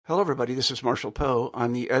Hello, everybody. This is Marshall Poe.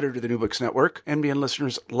 I'm the editor of the New Books Network. NBN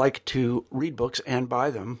listeners like to read books and buy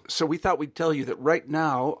them. So we thought we'd tell you that right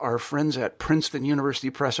now, our friends at Princeton University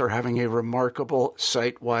Press are having a remarkable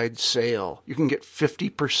site-wide sale. You can get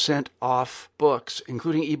 50% off books,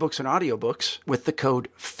 including ebooks and audiobooks, with the code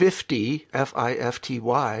 50,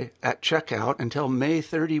 F-I-F-T-Y, at checkout until May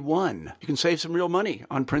 31. You can save some real money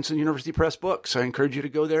on Princeton University Press books. I encourage you to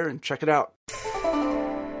go there and check it out.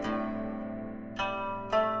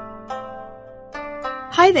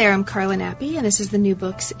 Hi there, I'm Carla Nappi, and this is the New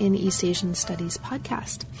Books in East Asian Studies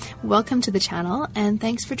podcast. Welcome to the channel, and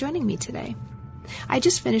thanks for joining me today. I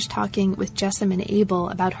just finished talking with Jessamyn Abel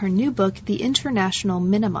about her new book, The International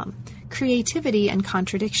Minimum: Creativity and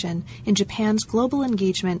Contradiction in Japan's Global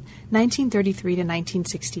Engagement, 1933 to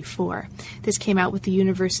 1964. This came out with the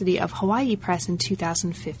University of Hawaii Press in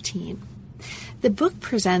 2015. The book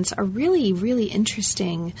presents a really, really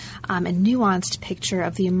interesting and nuanced picture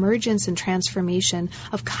of the emergence and transformation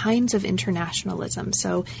of kinds of internationalism.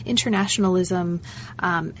 So internationalism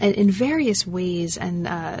in various ways, and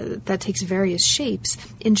that takes various shapes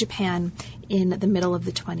in Japan in the middle of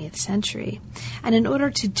the 20th century. And in order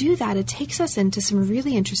to do that, it takes us into some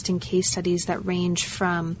really interesting case studies that range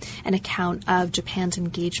from an account of Japan's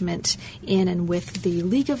engagement in and with the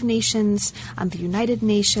League of Nations, the United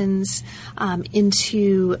Nations,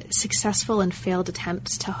 into successful and failed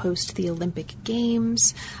attempts to host the Olympic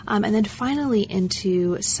Games, and then finally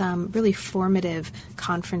into some really formative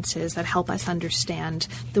conferences that help us understand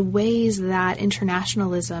the ways that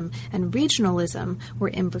internationalism and regionalism were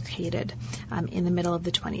imbricated in the middle of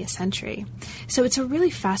the 20th century. So it's a really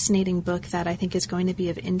fascinating book that I think is going to be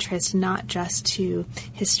of interest not just to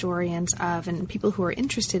historians of and people who are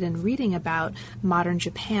interested in reading about modern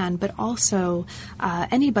Japan, but also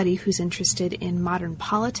anybody who's interested in modern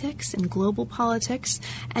politics, in global politics,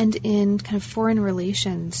 and in kind of foreign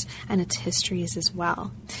relations and its histories as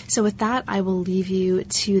well. So with that, I will leave you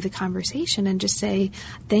to the conversation and just say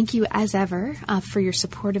thank you as ever for your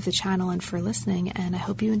support of the channel and for listening, and I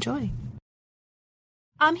hope you enjoy.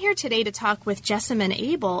 I'm here today to talk with Jessamyn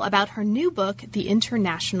Abel about her new book, The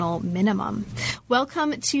International Minimum.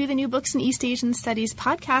 Welcome to the New Books in East Asian Studies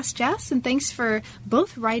podcast, Jess, and thanks for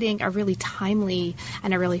both writing a really timely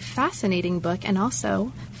and a really fascinating book, and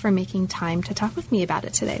also for making time to talk with me about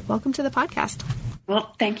it today. Welcome to the podcast.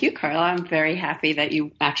 Well, thank you, Carla. I'm very happy that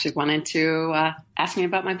you actually wanted to ask me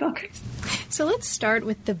about my book. So let's start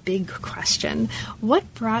with the big question.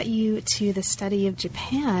 What brought you to the study of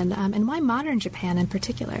Japan, and why modern Japan in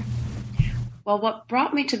particular? Well, what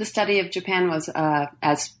brought me to the study of Japan was,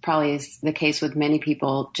 as probably is the case with many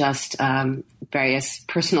people, just various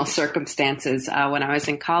personal circumstances. When I was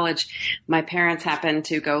in college, my parents happened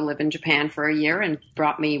to go live in Japan for a year and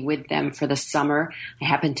brought me with them for the summer. I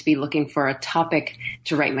happened to be looking for a topic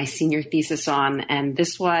to write my senior thesis on, and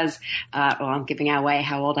this was, I'm giving away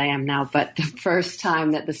how old I am now, but the first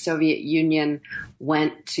time that the Soviet Union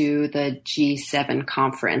went to the G7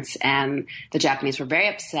 conference, and the Japanese were very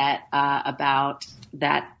upset about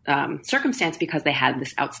that circumstance because they had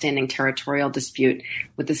this outstanding territorial dispute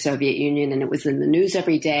with the Soviet Union, and it was in the news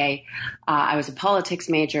every day. I was a politics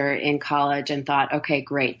major in college and thought, okay,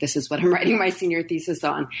 great, this is what I'm writing my senior thesis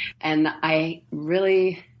on. And I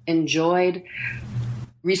really enjoyed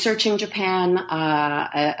researching Japan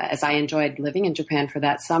as I enjoyed living in Japan for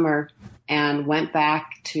that summer, and went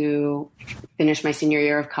back to finish my senior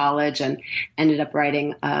year of college and ended up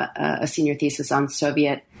writing a senior thesis on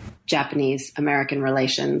Soviet-Japanese-American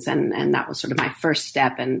relations. And that was sort of my first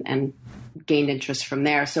step, and gained interest from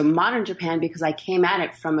there. So modern Japan, because I came at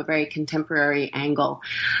it from a very contemporary angle.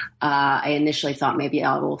 I initially thought maybe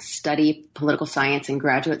I will study political science in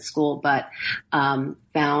graduate school, but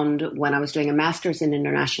found when I was doing a master's in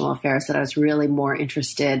international affairs that I was really more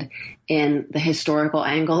interested in the historical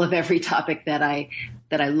angle of every topic that I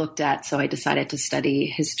looked at. So I decided to study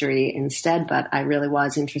history instead, but I really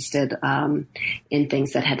was interested in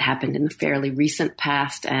things that had happened in the fairly recent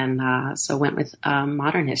past, and so went with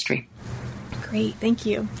modern history. Great, thank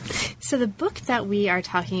you. So the book that we are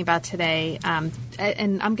talking about today,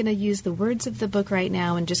 and I'm going to use the words of the book right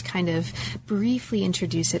now and just kind of briefly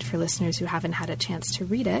introduce it for listeners who haven't had a chance to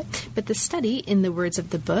read it. But the study, in the words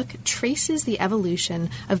of the book, traces the evolution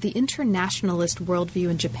of the internationalist worldview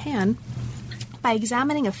in Japan by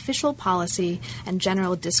examining official policy and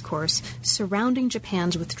general discourse surrounding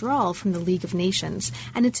Japan's withdrawal from the League of Nations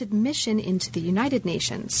and its admission into the United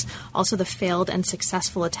Nations, also the failed and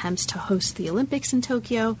successful attempts to host the Olympics in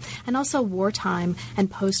Tokyo, and also wartime and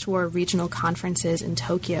post-war regional conferences in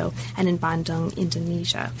Tokyo and in Bandung,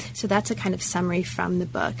 Indonesia. So that's a kind of summary from the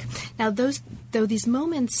book. Now, those though these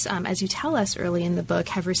moments, as you tell us early in the book,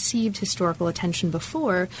 have received historical attention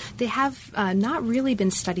before, they have not really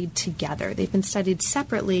been studied together. They've been studied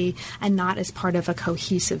separately and not as part of a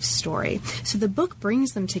cohesive story. So the book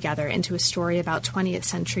brings them together into a story about 20th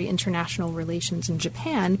century international relations in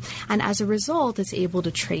Japan, and as a result, it's able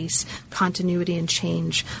to trace continuity and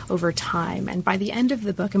change over time. And by the end of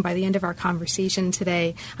the book and by the end of our conversation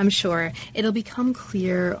today, I'm sure it'll become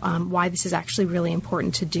clear why this is actually really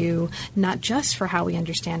important to do, not just for how we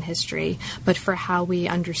understand history, but for how we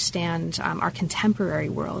understand our contemporary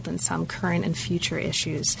world and some current and future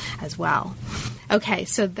issues as well. Okay,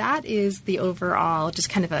 so that is the overall, just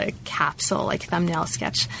kind of a capsule, like thumbnail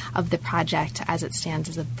sketch of the project as it stands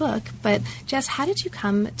as a book. But Jess, how did you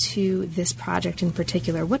come to this project in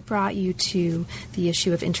particular? What brought you to the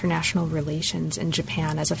issue of international relations in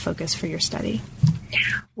Japan as a focus for your study?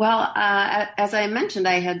 Well, as I mentioned,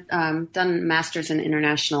 I had done Masters in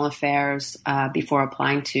International Affairs before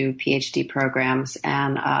applying to PhD programs,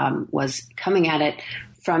 and was coming at it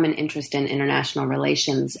from an interest in international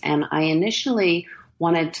relations. And I initially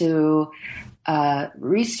wanted to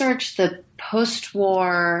research the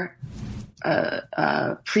post-war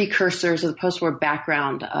precursors or the post-war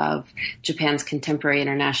background of Japan's contemporary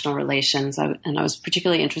international relations. And I was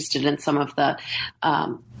particularly interested in some of the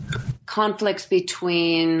conflicts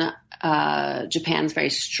between Japan's very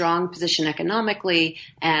strong position economically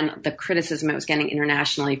and the criticism it was getting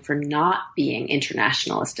internationally for not being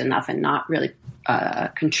internationalist enough and not really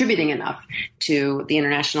contributing enough to the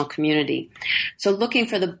international community. So looking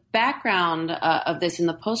for the background of this in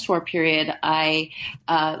the post-war period, I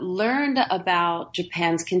learned about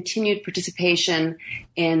Japan's continued participation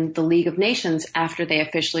in the League of Nations after they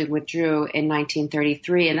officially withdrew in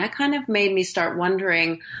 1933. And that kind of made me start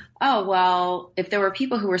wondering, oh, well, if there were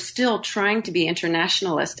people who were still trying to be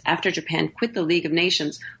internationalist after Japan quit the League of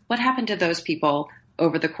Nations, what happened to those people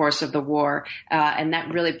over the course of the war? And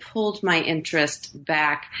that really pulled my interest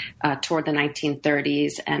back toward the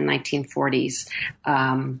 1930s and 1940s.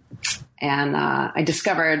 And I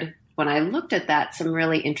discovered, when I looked at that, some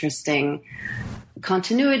really interesting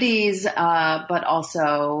continuities, but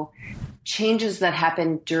also changes that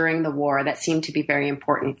happened during the war that seemed to be very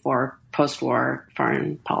important for post-war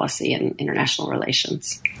foreign policy and international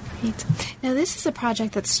relations. Great. Now, this is a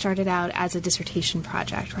project that started out as a dissertation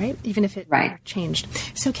project, right? Even if it changed.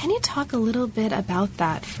 So can you talk a little bit about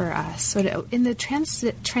that for us? So in the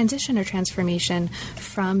transition or transformation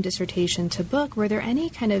from dissertation to book, were there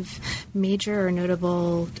any kind of major or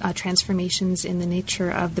notable transformations in the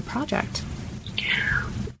nature of the project?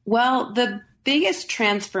 Well, the biggest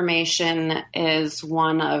transformation is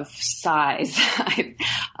one of size.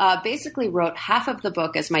 I basically wrote half of the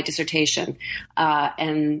book as my dissertation,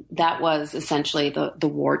 and that was essentially the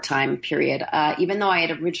wartime period. Even though I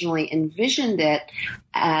had originally envisioned it,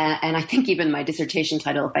 and I think even my dissertation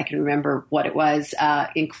title, if I can remember what it was,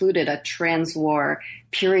 included a transwar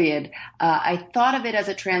period, I thought of it as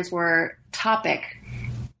a transwar topic.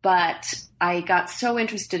 But I got so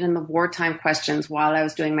interested in the wartime questions while I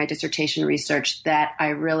was doing my dissertation research that I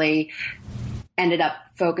really ended up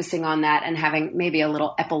focusing on that and having maybe a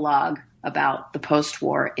little epilogue about the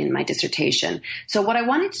post-war in my dissertation. So what I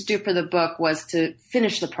wanted to do for the book was to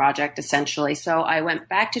finish the project, essentially. So I went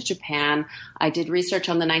back to Japan. I did research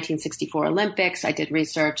on the 1964 Olympics. I did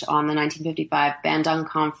research on the 1955 Bandung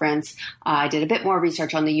Conference. I did a bit more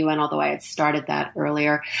research on the UN, although I had started that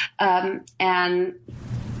earlier. And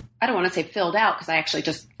I don't want to say filled out, because I actually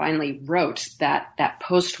just finally wrote that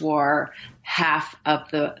post-war half of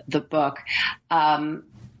the book.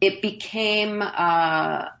 It became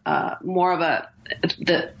more of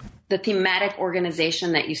the thematic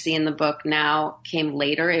organization that you see in the book now came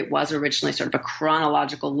later. It was originally sort of a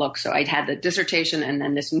chronological look. So I'd had the dissertation and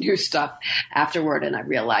then this new stuff afterward. And I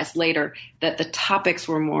realized later that the topics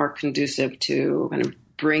were more conducive to kind of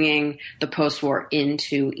bringing the post-war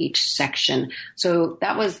into each section. So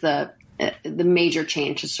that was the major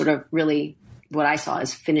change, is sort of really what I saw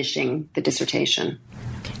as finishing the dissertation.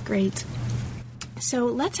 Okay, great. So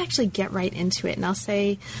let's actually get right into it. And I'll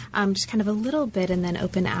say just kind of a little bit and then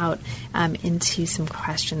open out into some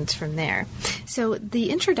questions from there. So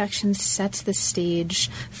the introduction sets the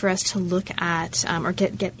stage for us to look at or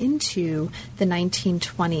get into the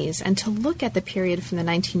 1920s and to look at the period from the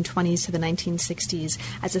 1920s to the 1960s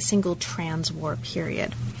as a single trans-war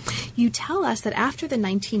period. You tell us that after the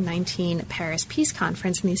 1919 Paris Peace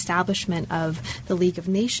Conference and the establishment of the League of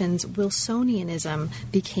Nations, Wilsonianism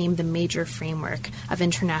became the major framework of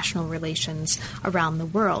international relations around the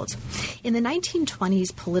world. In the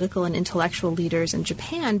 1920s, political and intellectual leaders in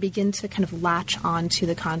Japan begin to kind of latch on to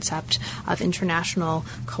the concept of international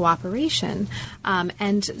cooperation.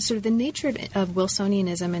 And sort of the nature of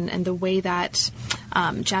Wilsonianism and the way that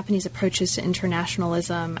Japanese approaches to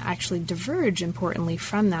internationalism actually diverge importantly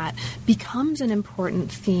from that becomes an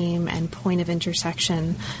important theme and point of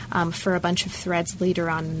intersection for a bunch of threads later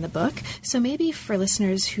on in the book. So maybe for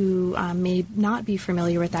listeners who may not be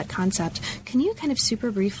familiar with that concept, can you kind of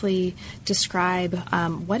super briefly describe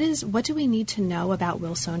what do we need to know about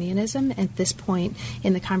Wilsonianism at this point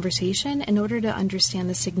in the conversation in order to understand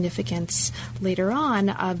the significance later on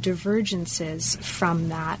of divergences from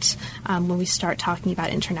that when we start talking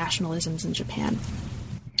about internationalisms in Japan?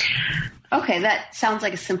 Okay, that sounds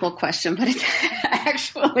like a simple question, but it's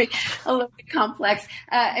actually a little bit complex.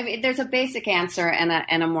 I mean, there's a basic answer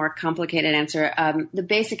and a more complicated answer. The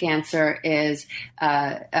basic answer is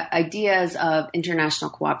ideas of international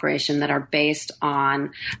cooperation that are based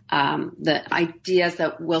on the ideas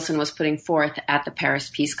that Wilson was putting forth at the Paris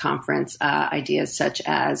Peace Conference, ideas such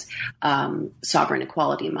as sovereign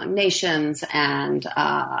equality among nations and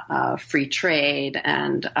free trade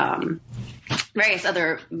and various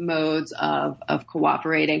other modes of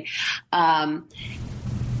cooperating.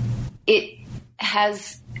 It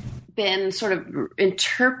has been sort of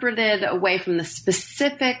interpreted away from the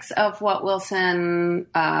specifics of what Wilson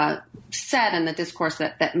said and the discourse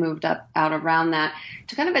that moved out around that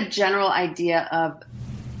to kind of a general idea of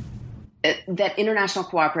that international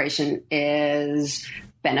cooperation is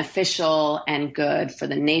beneficial and good for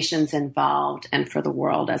the nations involved and for the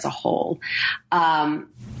world as a whole.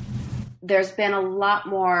 There's been a lot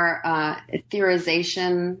more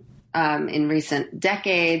theorization in recent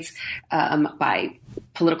decades by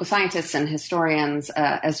political scientists and historians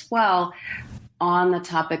as well on the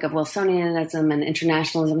topic of Wilsonianism and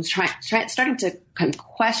internationalism, starting to kind of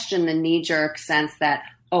question the knee-jerk sense that,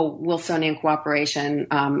 Wilsonian cooperation,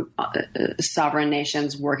 sovereign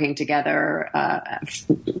nations working together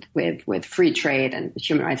with free trade and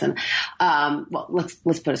human rights, and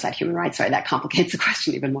let's put aside human rights. Sorry, that complicates the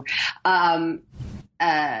question even more. That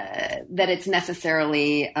it's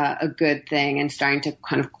necessarily a good thing, and starting to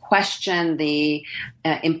kind of question the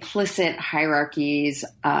implicit hierarchies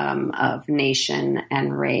of nation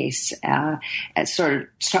and race, as sort of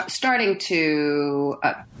starting to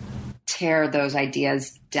tear those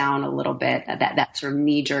ideas down a little bit, that sort of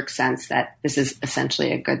knee-jerk sense that this is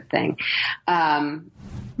essentially a good thing.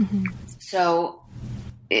 So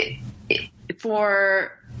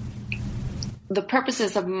for the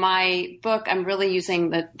purposes of my book, I'm really using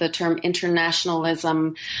the term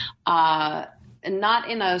internationalism not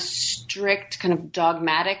in a strict kind of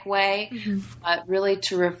dogmatic way, but really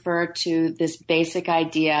to refer to this basic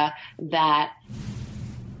idea that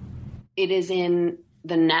it is in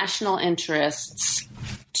the national interests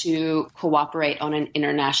to cooperate on an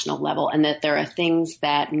international level, and that there are things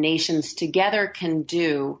that nations together can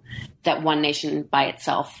do that one nation by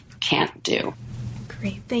itself can't do.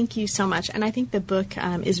 Great. Thank you so much. And I think the book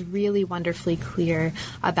is really wonderfully clear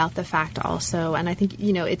about the fact also, and I think,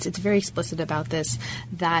 it's very explicit about this,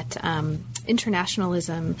 that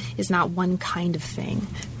internationalism is not one kind of thing,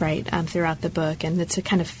 right, throughout the book. And it's a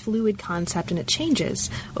kind of fluid concept, and it changes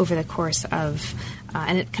over the course of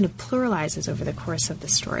and it kind of pluralizes over the course of the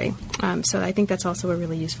story. So I think that's also a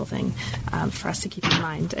really useful thing for us to keep in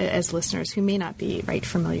mind as listeners who may not be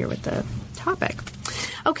familiar with the topic.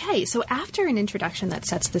 Okay, so after an introduction that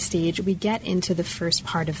sets the stage, we get into the first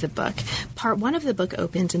part of the book. Part one of the book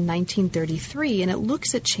opens in 1933, and it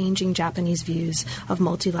looks at changing Japanese views of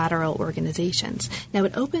multilateral organizations. Now,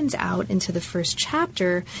 it opens out into the first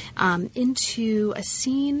chapter into a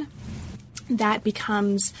scene that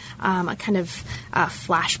becomes a kind of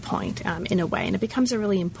flashpoint in a way, and it becomes a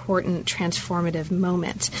really important transformative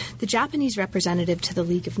moment. The Japanese representative to the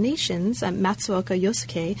League of Nations, Matsuoka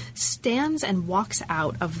Yosuke, stands and walks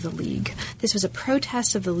out of the League. This was a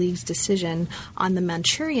protest of the League's decision on the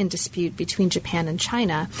Manchurian dispute between Japan and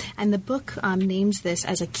China, and the book names this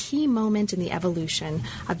as a key moment in the evolution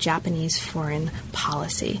of Japanese foreign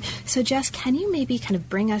policy. So, Jess, can you maybe kind of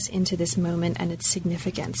bring us into this moment and its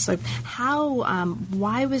significance? So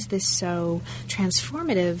why was this so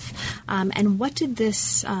transformative, and what did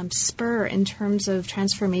this spur in terms of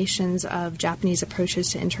transformations of Japanese approaches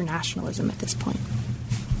to internationalism at this point?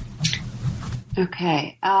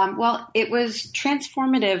 Okay. Well, it was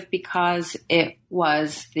transformative because it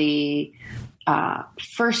was the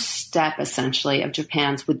first step, essentially, of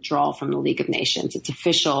Japan's withdrawal from the League of Nations, its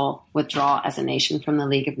official withdrawal as a nation from the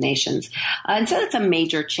League of Nations. And so it's a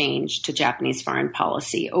major change to Japanese foreign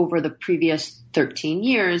policy. Over the previous 13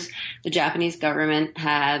 years, the Japanese government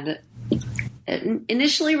had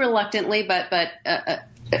initially reluctantly, but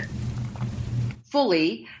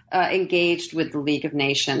fully engaged with the League of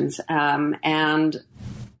Nations, and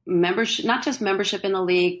membership, not just membership in the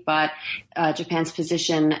League, but Japan's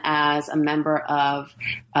position as a member of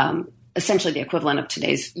essentially the equivalent of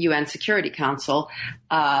today's UN Security Council,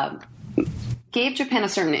 gave Japan a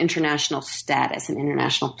certain international status, an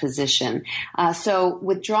international position. So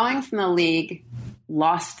withdrawing from the League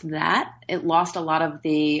lost that. It lost a lot of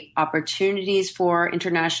the opportunities for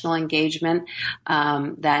international engagement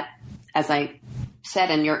that, as I said,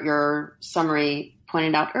 and your summary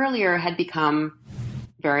pointed out earlier, had become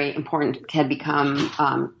very important, had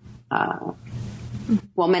become,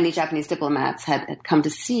 many Japanese diplomats had come to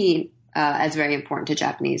see as very important to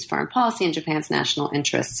Japanese foreign policy and Japan's national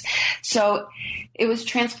interests. So it was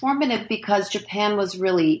transformative because Japan was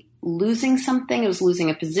really losing something. It was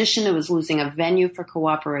losing a position. It was losing a venue for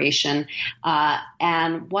cooperation.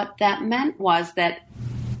 And what that meant was that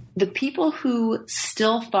the people who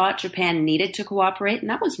still thought Japan needed to cooperate,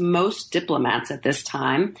 and that was most diplomats at this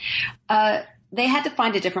time, they had to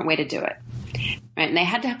find a different way to do it. Right? And they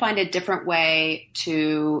had to find a different way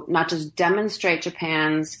to not just demonstrate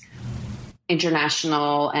Japan's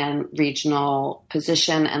international and regional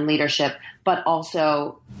position and leadership, but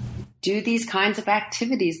also do these kinds of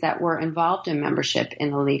activities that were involved in membership in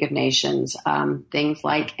the League of Nations, things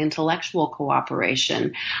like intellectual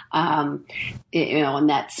cooperation, and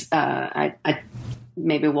that's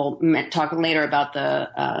maybe we'll talk later about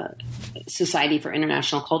the Society for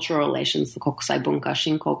International Cultural Relations, the Kokusai Bunka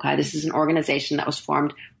Shinkokai. This is an organization that was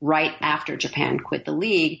formed right after Japan quit the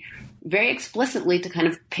League, very explicitly to kind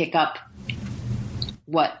of pick up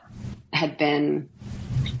what had been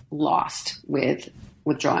lost with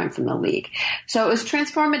withdrawing from the League. So it was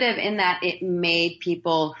transformative in that it made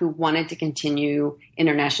people who wanted to continue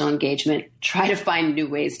international engagement try to find new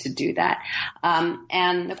ways to do that.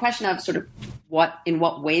 And the question of sort of in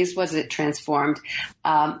what ways was it transformed?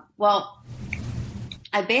 It's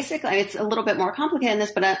a little bit more complicated than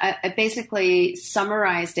this, but I basically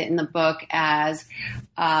summarized it in the book as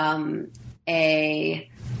a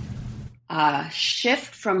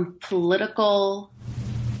shift from political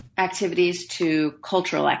activities to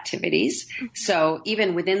cultural activities. So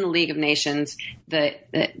even within the League of Nations, the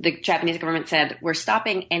Japanese government said, we're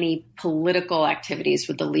stopping any political activities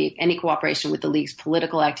with the League, any cooperation with the League's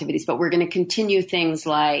political activities, but we're going to continue things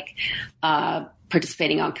like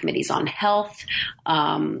participating on committees on health,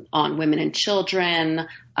 on women and children,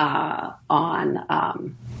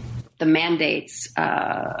 on the mandates,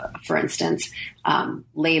 for instance,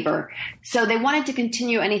 labor. So they wanted to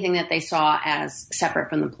continue anything that they saw as separate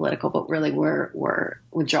from the political, but really were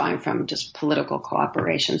withdrawing from just political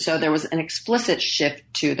cooperation. So there was an explicit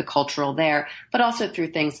shift to the cultural there, but also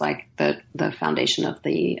through things like the foundation of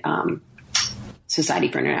the Society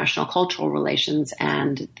for International Cultural Relations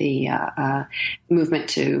and the movement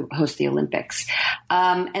to host the Olympics.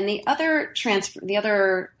 And the other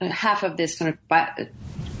half of this kind of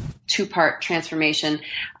two-part transformation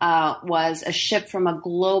was a shift from a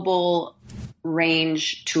global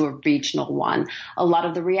range to a regional one. A lot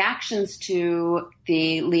of the reactions to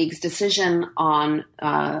the League's decision on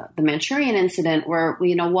the Manchurian incident were, well,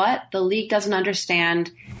 you know what? The League doesn't understand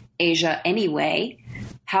Asia anyway.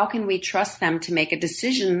 How can we trust them to make a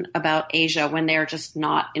decision about Asia when they're just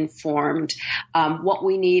not informed? What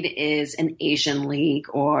we need is an Asian League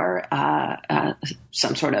or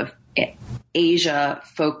some sort of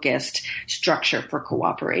Asia-focused structure for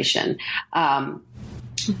cooperation.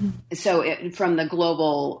 So from the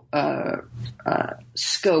global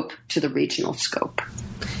scope to the regional scope.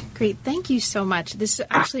 Great. Thank you so much. This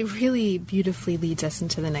actually really beautifully leads us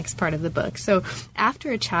into the next part of the book. So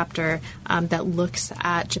after a chapter that looks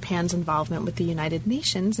at Japan's involvement with the United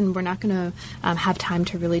Nations, and we're not going to have time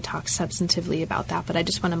to really talk substantively about that, but I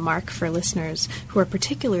just want to mark for listeners who are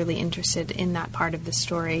particularly interested in that part of the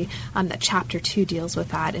story that Chapter 2 deals with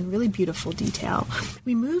that in really beautiful detail.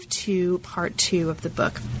 We move to Part 2 of the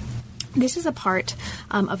book, This is a part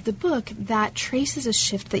of the book that traces a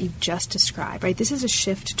shift that you've just described, right? This is a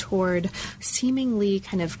shift toward seemingly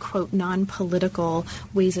kind of, quote, non-political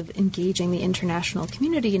ways of engaging the international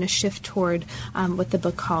community, and a shift toward what the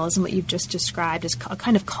book calls, and what you've just described as a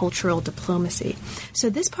kind of cultural diplomacy. So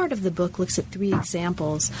this part of the book looks at 3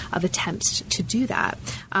 examples of attempts to do that.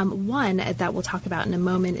 One that we'll talk about in a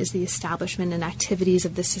moment is the establishment and activities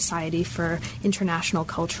of the Society for International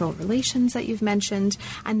Cultural Relations that you've mentioned,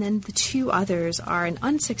 and then the 2 others are an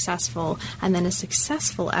unsuccessful and then a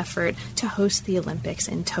successful effort to host the Olympics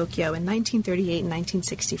in Tokyo in 1938 and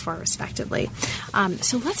 1964, respectively.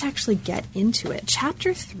 So let's actually get into it.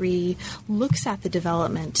 Chapter 3 looks at the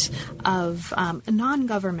development of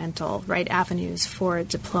non-governmental, right, avenues for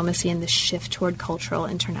diplomacy and the shift toward cultural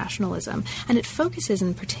internationalism. And it focuses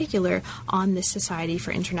in particular on the Society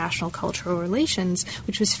for International Cultural Relations,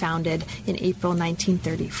 which was founded in April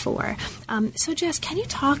 1934. So Jess, can you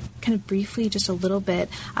talk kind of briefly just a little bit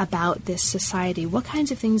about this society? What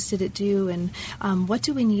kinds of things did it do, and what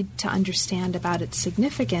do we need to understand about its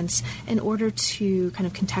significance in order to kind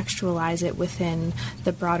of contextualize it within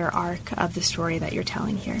the broader arc of the story that you're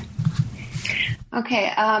telling here?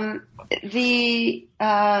 Okay. The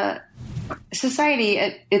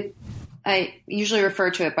society, I usually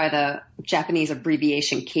refer to it by the Japanese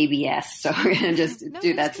abbreviation KBS, so we're going to just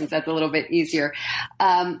do that since that's a little bit easier.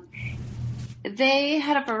 They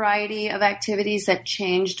had a variety of activities that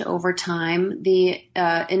changed over time. The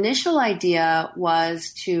initial idea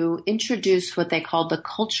was to introduce what they called the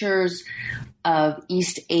cultures of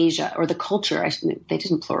East Asia, or the culture, they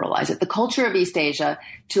didn't pluralize it, the culture of East Asia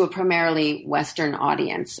to a primarily Western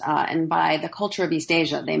audience. And by the culture of East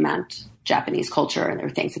Asia, they meant Japanese culture, and there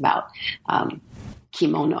were things about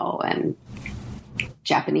kimono and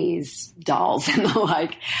Japanese dolls and the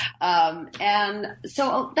like. And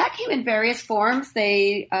so that came in various forms.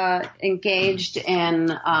 They engaged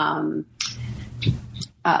in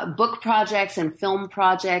book projects and film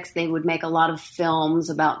projects. They would make a lot of films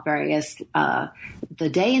about various, the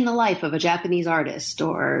day in the life of a Japanese artist,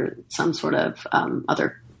 or some sort of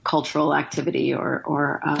other cultural activity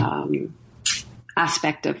or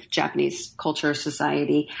aspect of Japanese culture,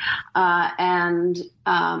 society, and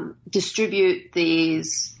distribute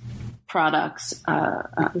these products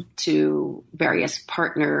to various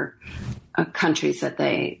partner countries that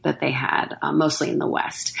they had, mostly in the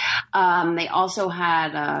West. They also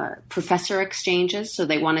had professor exchanges, so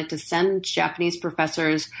they wanted to send Japanese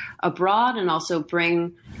professors abroad and also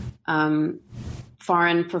bring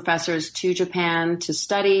foreign professors to Japan to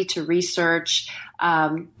study, to research,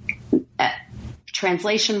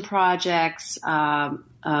 translation projects,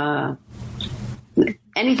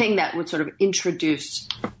 anything that would sort of introduce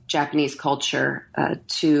Japanese culture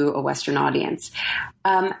to a Western audience.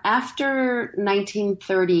 After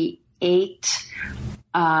 1938,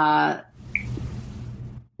 from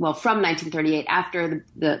 1938, after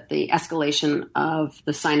the escalation of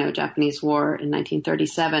the Sino-Japanese War in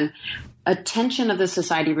 1937, attention of the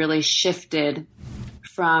society really shifted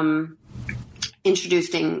from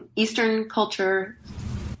introducing Eastern culture,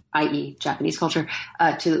 i.e. Japanese culture,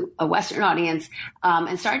 to a Western audience,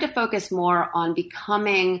 and started to focus more on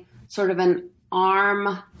becoming sort of an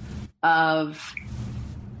arm of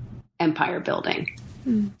empire building.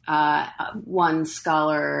 One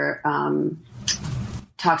scholar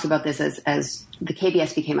talks about this as the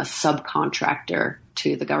KBS became a subcontractor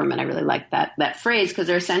to the government. I really like that phrase, because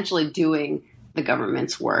they're essentially doing the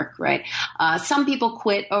government's work, right? Some people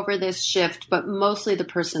quit over this shift, but mostly the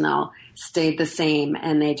personnel stayed the same,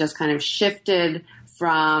 and they just kind of shifted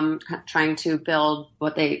from trying to build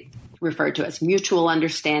what they referred to as mutual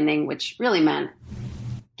understanding, which really meant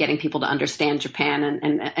getting people to understand Japan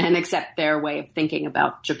and accept their way of thinking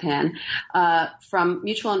about Japan, from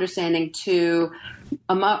mutual understanding to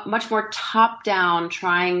a much more top-down,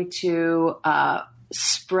 trying to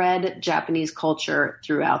spread Japanese culture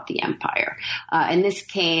throughout the empire. And this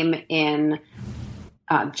came in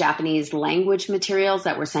Japanese language materials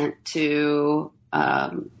that were sent to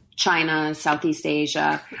China, Southeast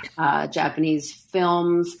Asia, Japanese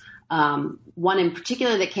films. One in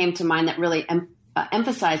particular that came to mind that really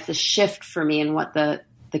emphasized the shift for me in what the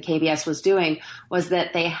KBS was doing was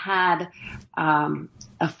that they had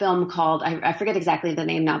a film called, I forget exactly the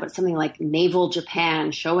name now, but something like Naval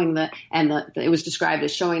Japan, showing it was described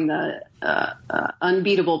as showing the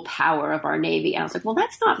unbeatable power of our Navy. And I was like, well,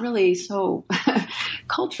 that's not really so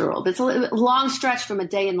cultural. It's a long stretch from a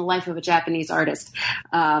day in the life of a Japanese artist.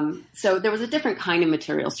 So there was a different kind of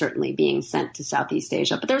material certainly being sent to Southeast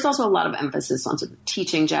Asia, but there was also a lot of emphasis on sort of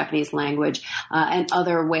teaching Japanese language and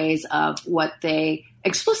other ways of what they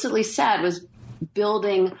explicitly said was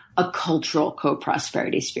building a cultural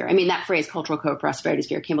co-prosperity sphere. I mean, that phrase cultural co-prosperity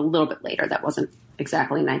sphere came a little bit later. That wasn't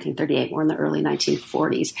exactly 1938, more in the early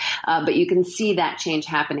 1940s. But you can see that change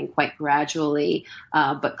happening quite gradually,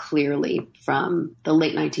 but clearly from the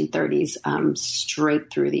late 1930s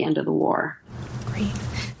straight through the end of the war. Great.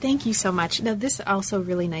 Thank you so much. Now, this also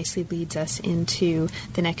really nicely leads us into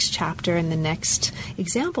the next chapter and the next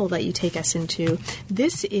example that you take us into.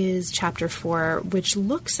 This is chapter 4, which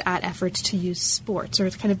looks at efforts to use sports, or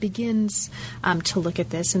it kind of begins to look at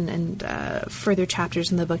this, and further chapters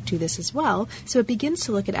in the book do this as well. So it begins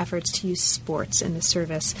to look at efforts to use sports in the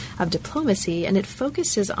service of diplomacy, and it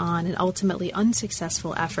focuses on an ultimately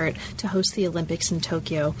unsuccessful effort to host the Olympics in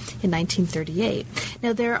Tokyo in 1938.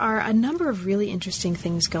 Now, there are a number of really interesting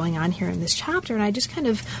things going on here in this chapter, and I just kind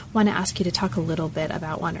of want to ask you to talk a little bit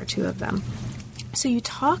about one or two of them. So you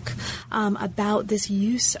talk about this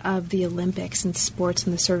use of the Olympics and sports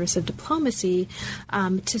in the service of diplomacy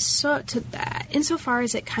insofar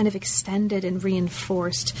as it kind of extended and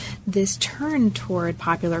reinforced this turn toward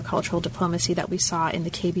popular cultural diplomacy that we saw in the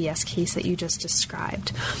KBS case that you just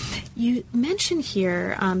described. You mention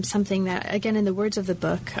here something that, again, in the words of the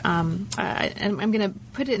book, and I'm going to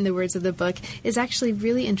put it in the words of the book, is actually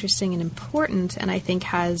really interesting and important, and I think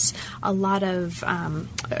has a lot of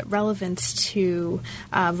relevance to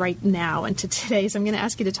right now and to today. So I'm going to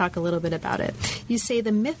ask you to talk a little bit about it. You say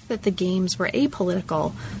the myth that the games were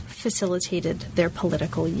apolitical facilitated their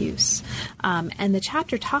political use. And the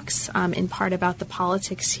chapter talks in part about the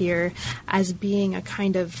politics here as being a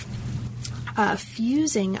kind of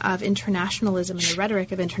fusing of internationalism and the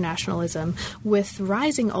rhetoric of internationalism with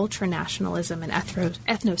rising ultranationalism and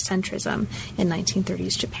ethnocentrism in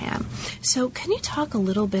 1930s Japan. So can you talk a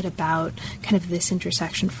little bit about kind of this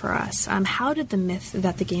intersection for us? How did the myth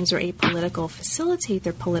that the games were apolitical facilitate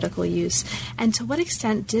their political use? And to what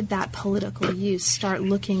extent did that political use start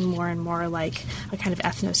looking more and more like a kind of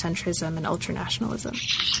ethnocentrism and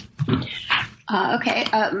ultranationalism? Okay.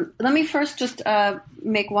 Let me first just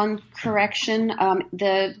make one correction.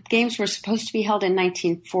 The games were supposed to be held in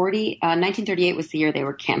 1940. 1938 was the year they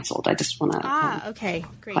were canceled. I just want to okay,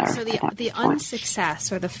 great. So the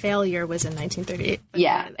unsuccess or the failure was in 1938.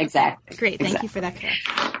 Yeah, exactly. Great. Thank you for that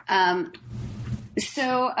correction.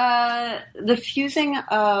 So the fusing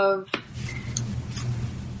of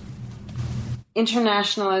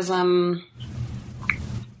internationalism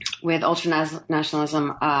with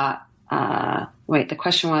ultranationalism. The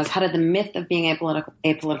question was, how did the myth of being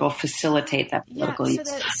apolitical facilitate that political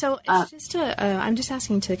use? I'm just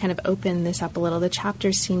asking to kind of open this up a little. The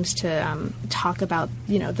chapter seems to talk about,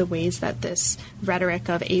 the ways that this rhetoric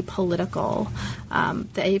of the apolitical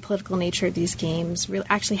nature of these games really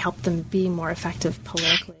actually helped them be more effective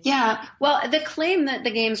politically. Yeah. Well, the claim that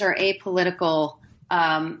the games are apolitical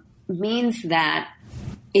means that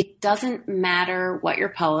it doesn't matter what your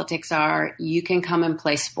politics are, you can come and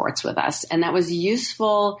play sports with us. And that was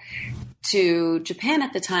useful to Japan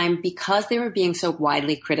at the time because they were being so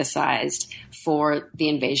widely criticized for the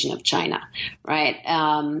invasion of China, right?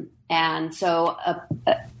 And so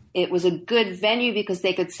it was a good venue because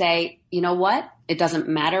they could say, you know what? It doesn't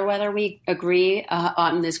matter whether we agree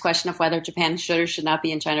on this question of whether Japan should or should not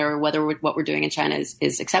be in China, or whether what we're doing in China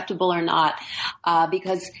is acceptable or not,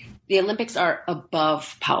 because the Olympics are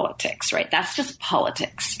above politics, right? That's just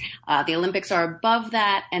politics. The Olympics are above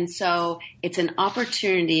that. And so it's an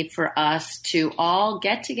opportunity for us to all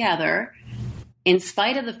get together in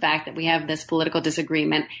spite of the fact that we have this political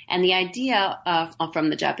disagreement. And the idea from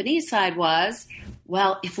the Japanese side was,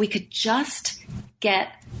 well, if we could just get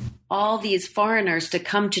all these foreigners to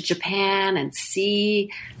come to Japan and see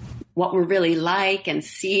what we're really like and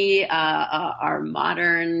see our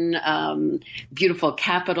modern, beautiful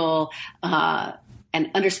capital and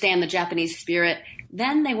understand the Japanese spirit,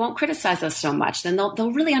 then they won't criticize us so much. Then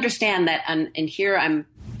they'll really understand that. And here I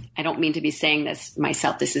don't mean to be saying this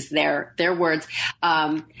myself. This is their words.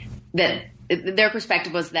 That their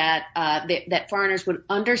perspective was that that foreigners would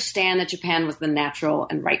understand that Japan was the natural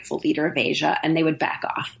and rightful leader of Asia, and they would back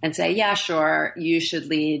off and say, yeah, sure, you should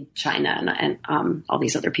lead China and all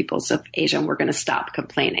these other peoples of Asia, and we're going to stop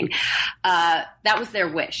complaining. That was their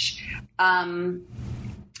wish. And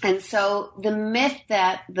so the myth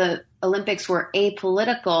that the Olympics were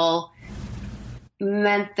apolitical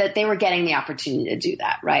meant that they were getting the opportunity to do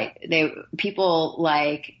that, right? People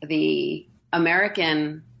like the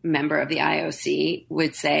American member of the IOC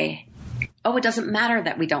would say, oh, it doesn't matter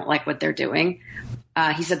that we don't like what they're doing.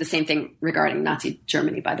 He said the same thing regarding Nazi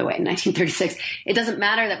Germany, by the way, in 1936. It doesn't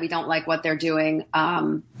matter that we don't like what they're doing.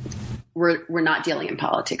 we're not dealing in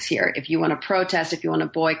politics here. If you want to protest, if you want to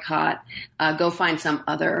boycott, go find some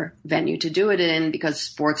other venue to do it in, because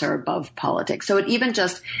sports are above politics. So it even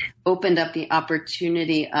just opened up the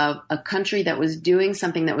opportunity of a country that was doing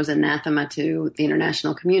something that was anathema to the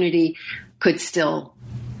international community could still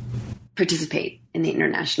participate in the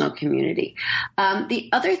international community. The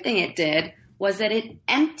other thing it did was that it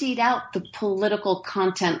emptied out the political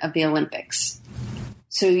content of the Olympics.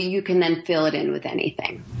 So you can then fill it in with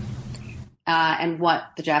anything. And what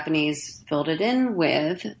the Japanese filled it in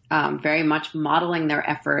with, very much modeling their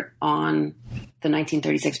effort on the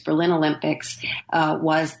 1936 Berlin Olympics,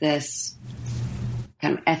 was this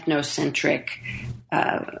kind of ethnocentric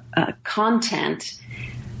content,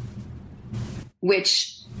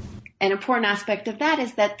 which an important aspect of that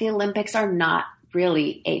is that the Olympics are not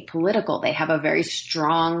really apolitical. They have a very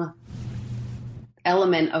strong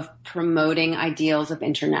element of promoting ideals of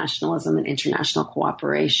internationalism and international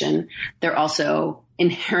cooperation. They're also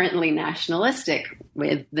inherently nationalistic,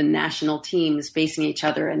 with the national teams facing each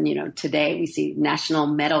other. And, today we see national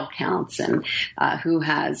medal counts and who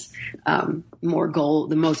has more gold,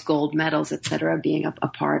 the most gold medals, et cetera, being a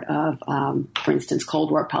part of, for instance,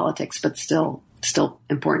 Cold War politics, but still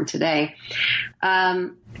important today.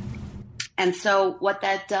 And so what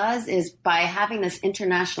that does is, by having this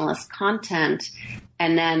internationalist content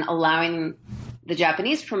and then allowing the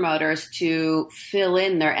Japanese promoters to fill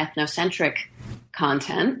in their ethnocentric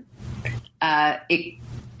content, it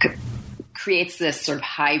creates this sort of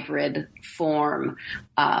hybrid form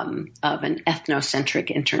of an ethnocentric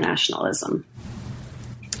internationalism.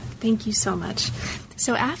 Thank you so much.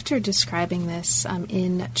 So after describing this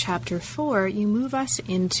in Chapter 4, you move us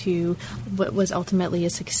into what was ultimately a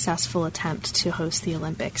successful attempt to host the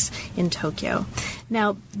Olympics in Tokyo.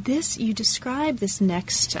 Now, you describe this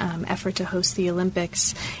next effort to host the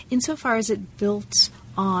Olympics insofar as it built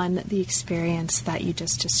on the experience that you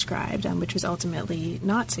just described, which was ultimately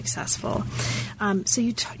not successful. So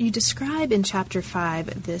you describe in Chapter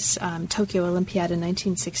 5 this Tokyo Olympiad in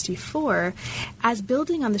 1964 as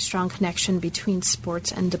building on the strong connection between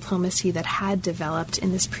sports and diplomacy that had developed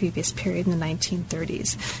in this previous period in the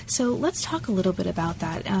 1930s. So let's talk a little bit about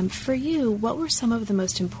that. For you, what were some of the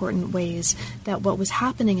most important ways that what was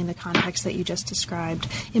happening in the context that you just described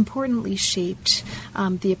importantly shaped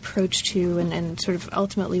the approach to and sort of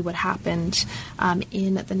ultimately what happened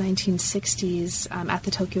in the 1960s at the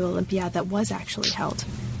Tokyo Olympiad that was actually held?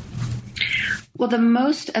 Well,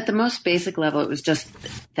 at the most basic level, it was just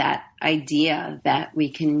that idea that we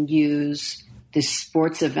can use this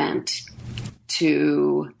sports event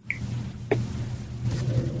to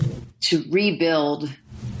rebuild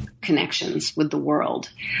connections with the world.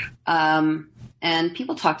 And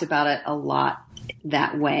people talked about it a lot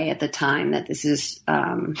that way at the time, that this is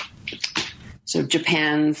sort of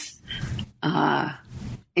Japan's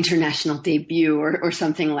international debut or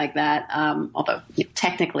something like that. Although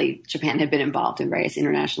technically Japan had been involved in various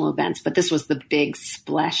international events, but this was the big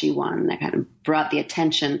splashy one that kind of brought the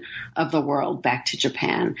attention of the world back to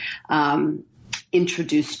Japan,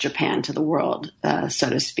 introduced Japan to the world, so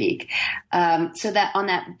to speak. So that on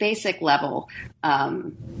that basic level,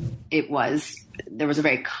 there was a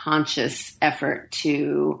very conscious effort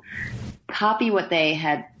to copy what they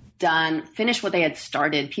had done, finish what they had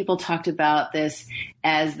started. People talked about this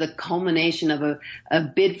as the culmination of a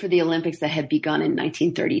bid for the Olympics that had begun in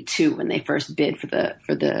 1932 when they first bid for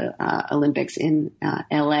the Olympics in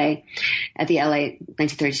LA at the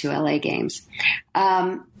 1932 LA Games.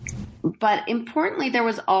 But importantly, there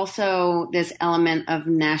was also this element of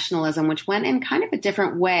nationalism, which went in kind of a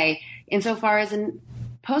different way, insofar as in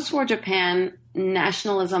post-war Japan,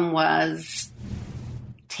 nationalism was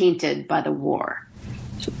tainted by the war.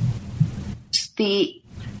 The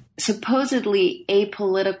supposedly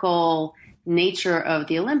apolitical nature of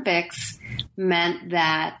the Olympics meant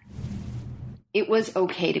that it was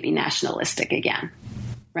okay to be nationalistic again,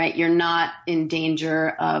 right? You're not in danger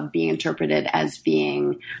of being interpreted as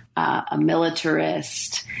being a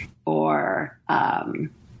militarist or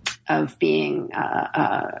of being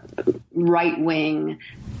right-wing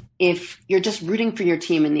if you're just rooting for your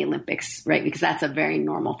team in the Olympics, right? Because that's a very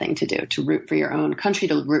normal thing to do, to root for your own country,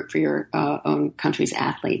 to root for your own country's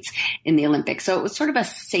athletes in the Olympics. So it was sort of a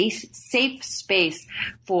safe space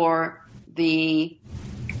for the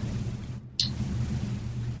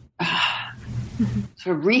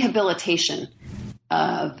sort of rehabilitation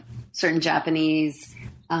of certain Japanese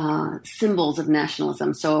symbols of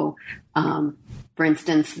nationalism. So, for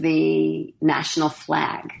instance, the national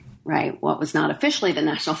flag, right? What was not officially the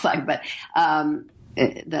national flag, but the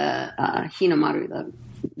Hinamaru, the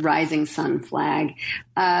rising sun flag,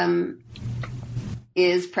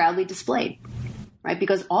 is proudly displayed, right?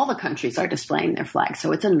 Because all the countries are displaying their flag.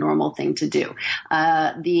 So it's a normal thing to do.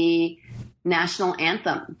 The national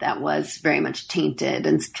anthem that was very much tainted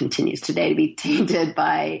and continues today to be tainted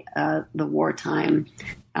by the wartime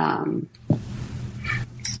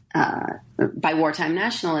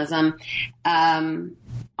nationalism,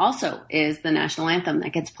 also is the national anthem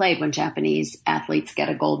that gets played when Japanese athletes get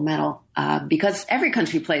a gold medal, because every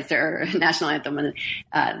country plays their national anthem when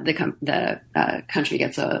the country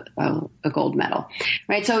gets a gold medal,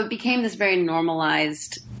 right? So it became this very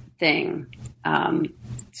normalized thing.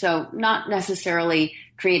 So not necessarily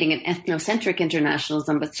creating an ethnocentric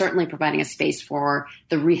internationalism, but certainly providing a space for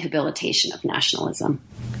the rehabilitation of nationalism.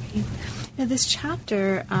 Now, this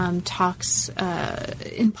chapter talks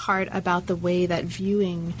in part about the way that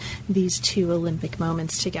viewing these two Olympic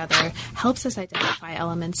moments together helps us identify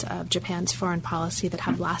elements of Japan's foreign policy that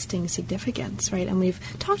have lasting significance, right? And we've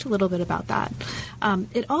talked a little bit about that.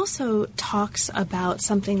 It also talks about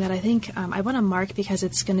something that I think I want to mark because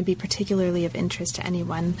it's going to be particularly of interest to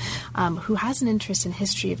anyone who has an interest in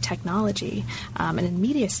history of technology and in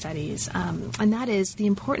media studies, and that is the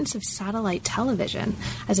importance of satellite television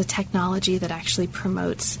as a technology that actually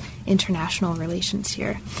promotes international relations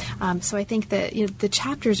here. So I think that the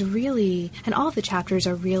chapters really, and all of the chapters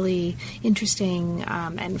are really interesting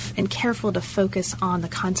and careful to focus on the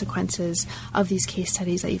consequences of these case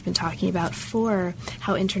studies that you've been talking about for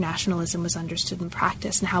how internationalism was understood in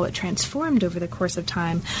practice and how it transformed over the course of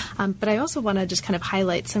time. But I also want to just kind of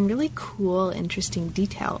highlight some really cool, interesting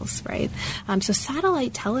details, right? So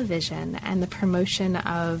satellite television and the promotion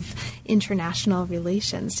of international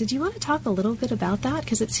relations. Did you want to talk a little bit about that?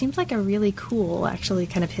 Because it seems like a really cool, actually,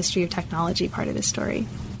 kind of history of technology part of the story.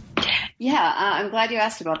 Yeah, I'm glad you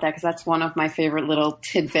asked about that because that's one of my favorite little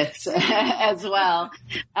tidbits as well.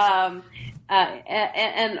 And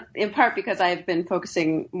in part because I've been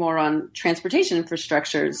focusing more on transportation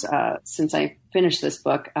infrastructures since I finished this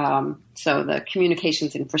book. So the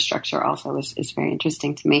communications infrastructure also is very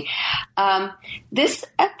interesting to me. This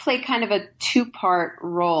played kind of a two-part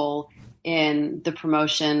role in the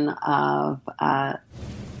promotion of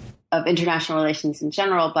international relations in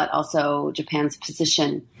general, but also Japan's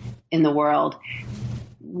position in the world.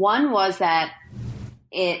 One was that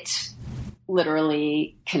it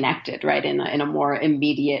literally connected, right, in a more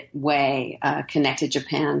immediate way, connected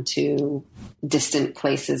Japan to distant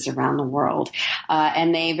places around the world.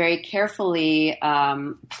 And they very carefully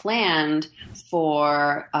planned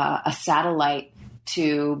for a satellite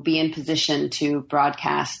to be in position to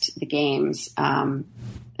broadcast the games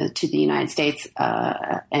to the United States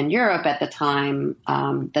and Europe at the time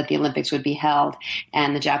that the Olympics would be held.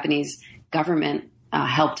 And the Japanese government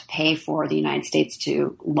helped pay for the United States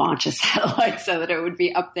to launch a satellite so that it would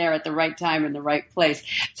be up there at the right time in the right place.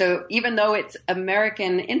 So even though it's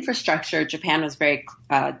American infrastructure, Japan was very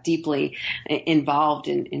deeply involved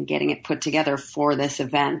in getting it put together for this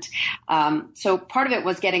event. So part of it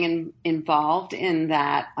was getting involved in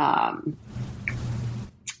that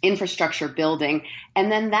infrastructure building. And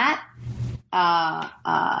then that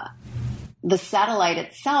the satellite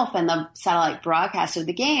itself and the satellite broadcast of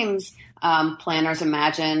the games, planners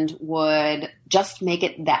imagined would just make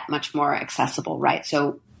it that much more accessible, right?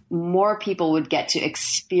 So more people would get to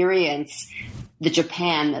experience the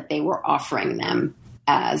Japan that they were offering them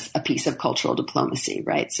as a piece of cultural diplomacy,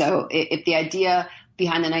 right? So if the idea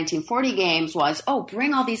behind the 1940 games was, oh,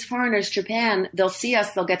 bring all these foreigners to Japan, they'll see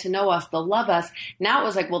us, they'll get to know us, they'll love us. Now it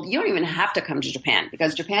was like, well, you don't even have to come to Japan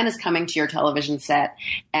because Japan is coming to your television set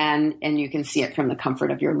and you can see it from the comfort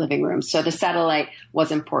of your living room. So the satellite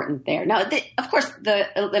was important there. Now, of course, the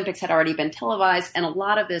Olympics had already been televised, and a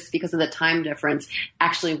lot of this, because of the time difference,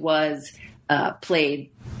 actually was played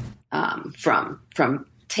from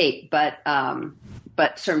tape, but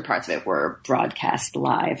certain parts of it were broadcast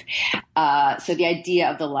live. So the idea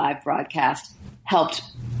of the live broadcast helped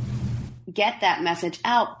get that message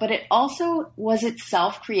out, but it also was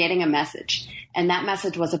itself creating a message. And that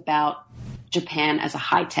message was about Japan as a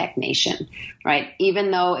high-tech nation, right?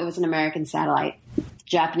 Even though it was an American satellite,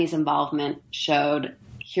 Japanese involvement showed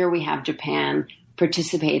here we have Japan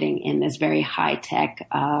participating in this very high-tech,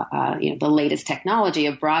 the latest technology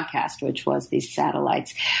of broadcast, which was these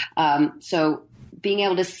satellites. So being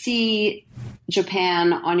able to see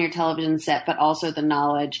Japan on your television set, but also the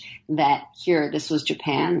knowledge that here, this was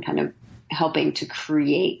Japan kind of helping to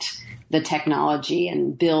create the technology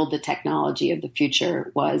and build the technology of the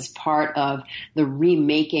future was part of the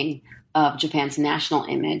remaking of Japan's national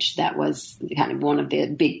image. That was kind of one of the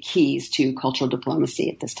big keys to cultural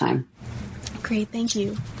diplomacy at this time. Great, thank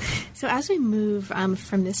you. So as we move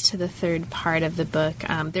from this to the third part of the book,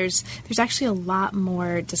 there's actually a lot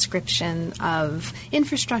more description of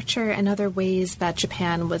infrastructure and other ways that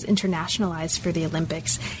Japan was internationalized for the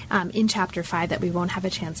Olympics in Chapter 5 that we won't have a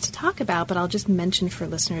chance to talk about, but I'll just mention for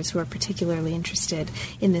listeners who are particularly interested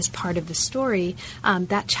in this part of the story,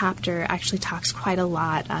 that chapter actually talks quite a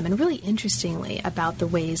lot and really interestingly about the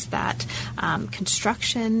ways that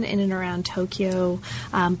construction in and around Tokyo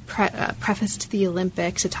prefaced the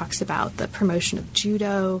Olympics. It talks about the promotion of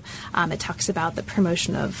judo. It talks about the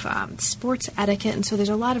promotion of sports etiquette. And so there's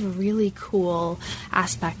a lot of really cool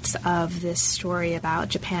aspects of this story about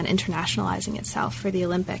Japan internationalizing itself for the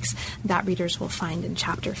Olympics that readers will find in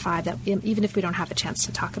Chapter 5, that even if we don't have a chance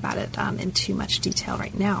to talk about it in too much detail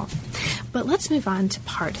right now. But let's move on to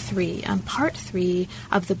Part 3. Part 3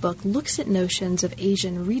 of the book looks at notions of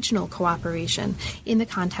Asian regional cooperation in the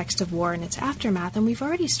context of war and its aftermath. And we've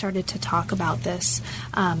already started to talk about this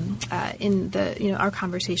in our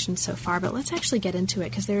conversation so far, but let's actually get into it,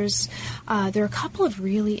 because there are a couple of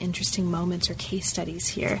really interesting moments or case studies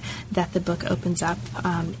here that the book opens up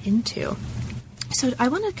into. So I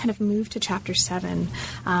want to kind of move to Chapter 7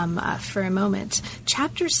 for a moment.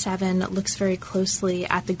 Chapter 7 looks very closely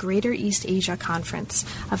at the Greater East Asia Conference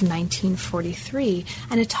of 1943,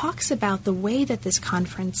 and it talks about the way that this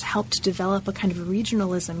conference helped develop a kind of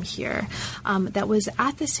regionalism here that was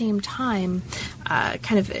at the same time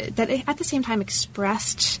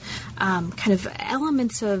expressed kind of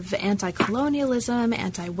elements of anti-colonialism,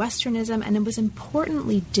 anti-Westernism, and it was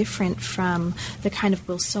importantly different from the kind of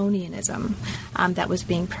Wilsonianism that was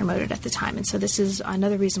being promoted at the time. And so this is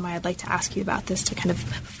another reason why I'd like to ask you about this, to kind of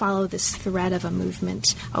follow this thread of a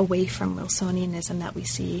movement away from Wilsonianism that we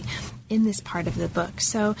see in this part of the book.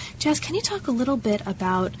 So, Jess, can you talk a little bit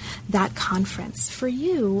about that conference? For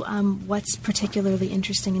you, what's particularly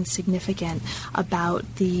interesting and significant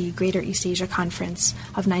about the Greater East Asia Conference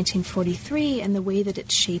of 1943 and the way that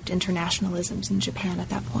it shaped internationalisms in Japan at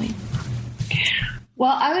that point?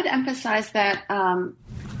 Well, I would emphasize that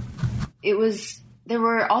there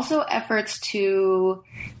were also efforts to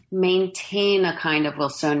maintain a kind of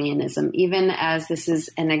Wilsonianism, even as this is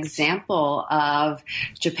an example of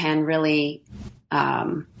Japan really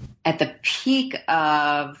at the peak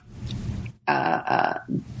of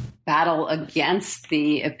battle against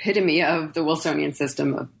the epitome of the Wilsonian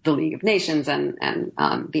system of the League of Nations and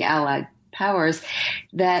the Allied powers,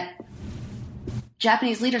 that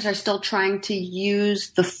Japanese leaders are still trying to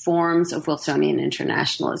use the forms of Wilsonian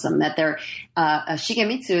internationalism. That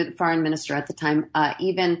Shigemitsu, the foreign minister at the time,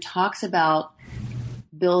 even talks about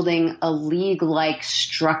building a league-like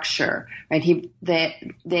structure. Right?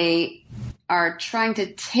 They are trying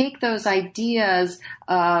to take those ideas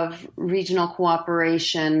of regional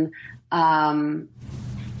cooperation, sovereign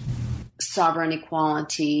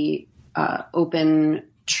equality, open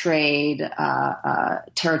trade,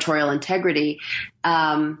 territorial integrity,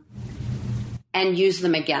 and use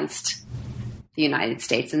them against the United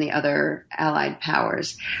States and the other allied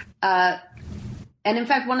powers. And in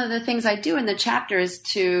fact, one of the things I do in the chapter is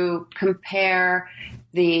to compare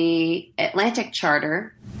the Atlantic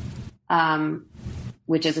Charter,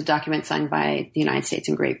 which is a document signed by the United States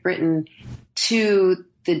and Great Britain, to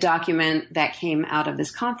the document that came out of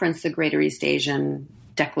this conference, the Greater East Asian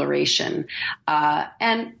Declaration.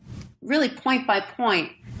 And really, point by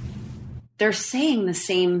point, they're saying the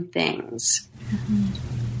same things. Mm-hmm.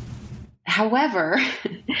 However,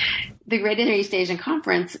 the Greater East Asian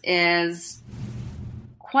Conference is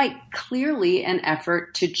quite clearly an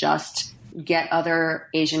effort to just get other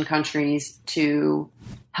Asian countries to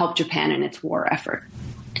help Japan in its war effort.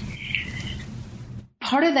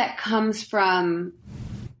 Part of that comes from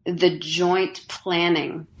the joint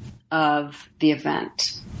planning of the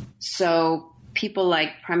event. So people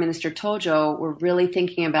like Prime Minister Tojo were really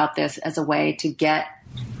thinking about this as a way to get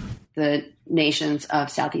the nations of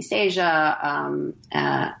Southeast Asia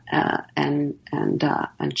and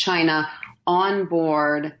China on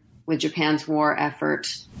board with Japan's war effort,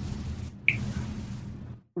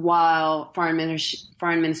 while Foreign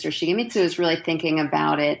Minister Shigemitsu is really thinking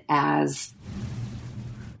about it as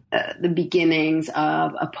the beginnings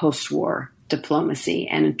of a post-war diplomacy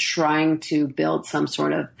and trying to build some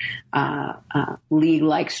sort of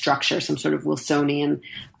league-like structure, some sort of Wilsonian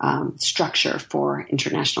structure for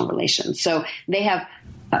international relations. So they have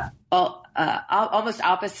almost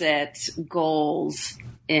opposite goals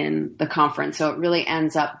in the conference. So it really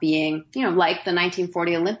ends up being, like the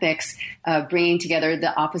 1940 Olympics, bringing together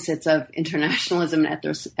the opposites of internationalism and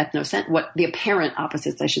the apparent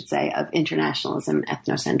opposites, I should say, of internationalism and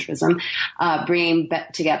ethnocentrism, bringing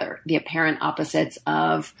together the apparent opposites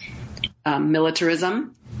of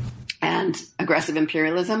militarism and aggressive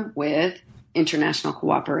imperialism with international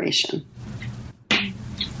cooperation.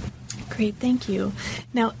 Great, thank you.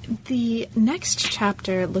 Now, the next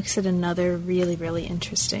chapter looks at another really, really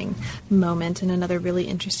interesting moment and another really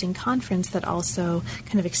interesting conference that also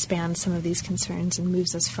kind of expands some of these concerns and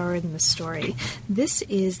moves us forward in the story. This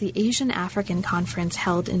is the Asian African Conference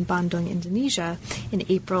held in Bandung, Indonesia in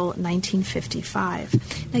April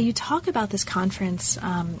 1955. Now, you talk about this conference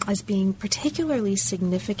as being particularly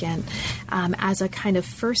significant as a kind of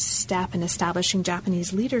first step in establishing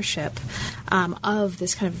Japanese leadership of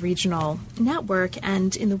this kind of regional network,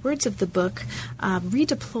 and in the words of the book,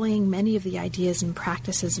 redeploying many of the ideas and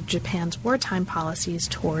practices of Japan's wartime policies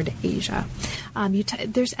toward Asia.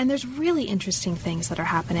 There's really interesting things that are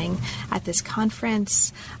happening at this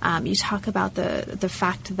conference. You talk about the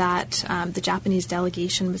fact that the Japanese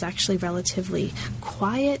delegation was actually relatively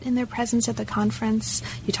quiet in their presence at the conference.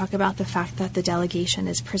 You talk about the fact that the delegation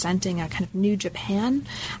is presenting a kind of new Japan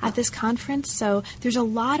at this conference. So there's a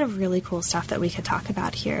lot of really cool stuff that we could talk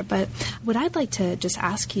about here. But what I'd like to just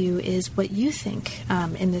ask you is what you think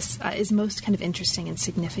in this is most kind of interesting and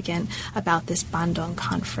significant about this Bandung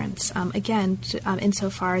conference. Again,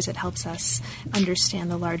 insofar as it helps us understand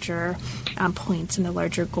the larger points and the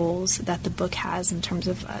larger goals that the book has in terms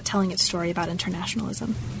of telling its story about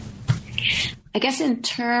internationalism. I guess in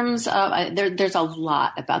terms of, there's a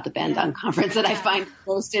lot about the Bandung Conference that I find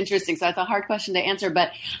most interesting, so it's a hard question to answer.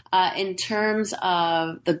 But in terms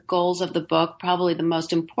of the goals of the book, probably the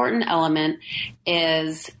most important element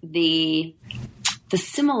is the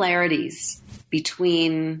similarities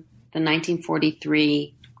between the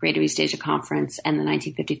 1943 Greater East Asia Conference and the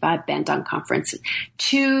 1955 Bandung Conference.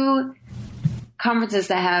 Two conferences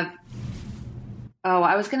that have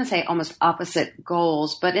I was going to say almost opposite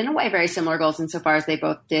goals, but in a way very similar goals insofar as they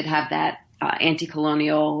both did have that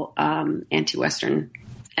anti-colonial, anti-Western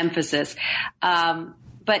emphasis.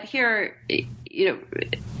 But here,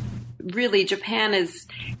 really Japan is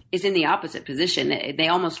in the opposite position. They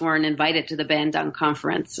almost weren't invited to the Bandung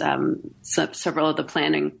Conference. Several of the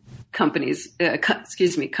planning countries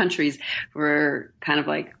were kind of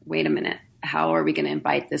like, wait a minute, how are we going to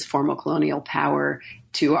invite this former colonial power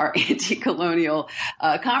to our anti-colonial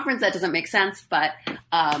conference? That doesn't make sense, but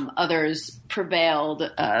others prevailed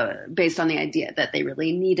based on the idea that they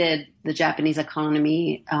really needed the Japanese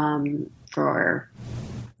economy for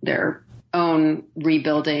their own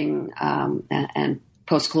rebuilding and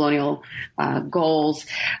post-colonial goals.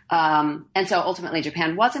 And so ultimately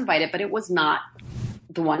Japan was invited, but it was not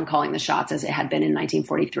the one calling the shots as it had been in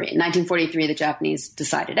 1943. In 1943, the Japanese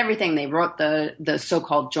decided everything. They wrote the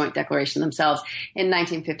so-called joint declaration themselves. In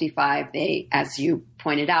 1955, they, as you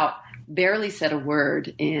pointed out, barely said a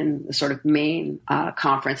word in the sort of main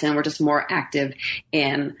conference, and were just more active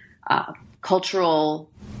in cultural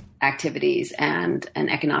activities and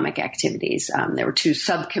economic activities. There were two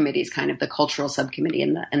subcommittees, kind of the cultural subcommittee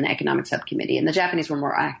and the economic subcommittee, and the Japanese were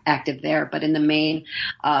more active there. But in the main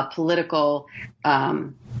political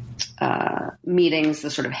meetings,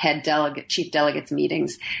 the sort of chief delegates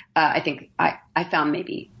meetings, I think I found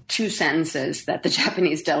maybe two sentences that the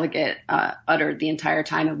Japanese delegate uttered the entire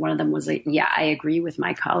time, and one of them was like, "Yeah, I agree with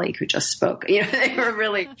my colleague who just spoke." They were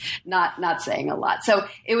really not saying a lot. So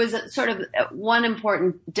it was sort of one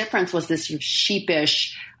important difference was this sort of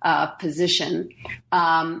sheepish position,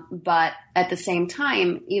 but at the same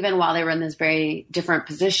time, even while they were in this very different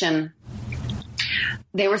position,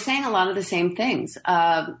 they were saying a lot of the same things.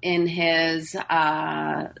 In his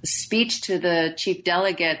speech to the chief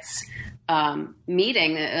delegates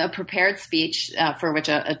meeting, a prepared speech for which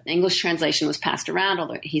an English translation was passed around,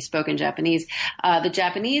 although he spoke in Japanese, the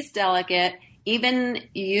Japanese delegate even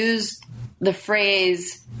used the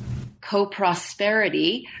phrase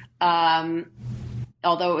co-prosperity,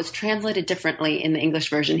 although it was translated differently in the English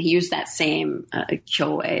version. He used that same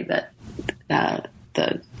kyoei that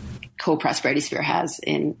the co-prosperity sphere has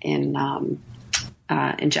in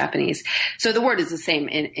Japanese. So the word is the same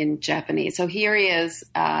in Japanese. So here he is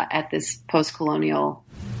at this post-colonial,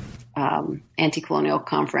 anti-colonial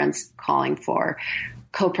conference calling for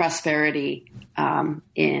co-prosperity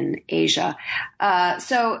in Asia.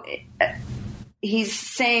 So he's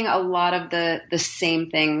saying a lot of the same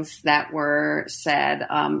things that were said,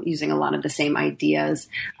 using a lot of the same ideas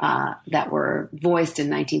that were voiced in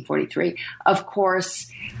 1943. Of course,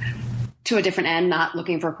 to a different end, not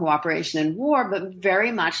looking for cooperation in war, but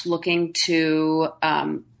very much looking to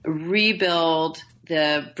rebuild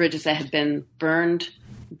the bridges that had been burned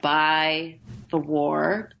by the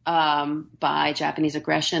war, by Japanese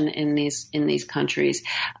aggression in these countries,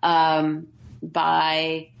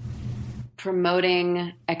 by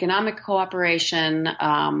promoting economic cooperation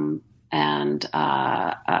and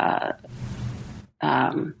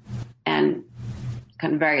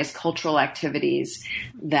kind of various cultural activities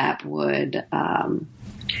that would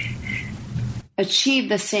achieve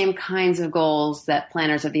the same kinds of goals that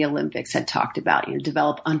planners of the Olympics had talked about,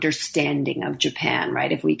 develop understanding of Japan,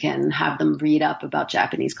 right? If we can have them read up about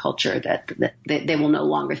Japanese culture, that they will no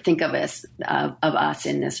longer think of us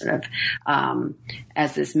in this sort of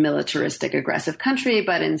as this militaristic, aggressive country,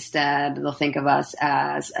 but instead they'll think of us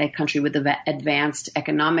as a country with advanced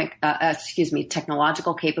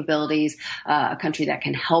technological capabilities, a country that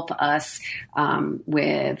can help us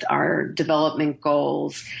with our development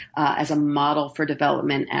goals, as a model for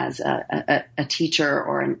development, as a teacher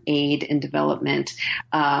or an aid in development.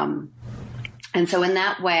 And so in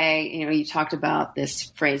that way, you talked about this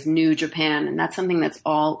phrase, New Japan, and that's something that's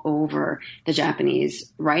all over the Japanese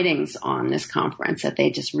writings on this conference, that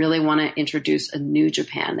they just really want to introduce a new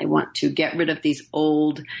Japan. They want to get rid of these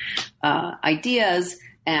old ideas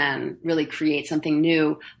and really create something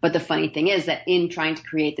new. But the funny thing is that in trying to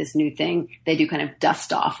create this new thing, they do kind of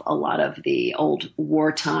dust off a lot of the old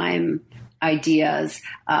wartime ideas.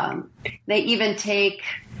 They even take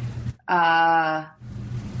I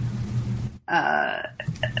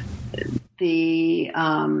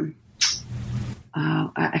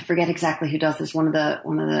forget exactly who does this. One of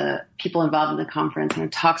the people involved in the conference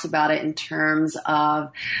and talks about it in terms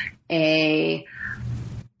of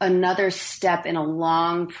another step in a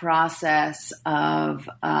long process of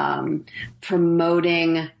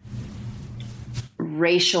promoting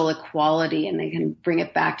racial equality, and they can bring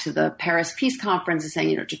it back to the Paris Peace Conference and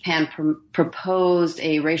saying, Japan proposed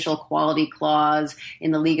a racial equality clause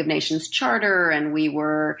in the League of Nations Charter, and we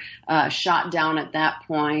were shot down at that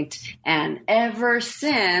point. And ever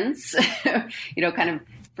since, kind of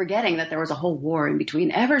forgetting that there was a whole war in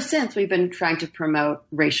between, ever since we've been trying to promote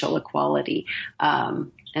racial equality.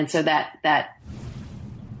 And so that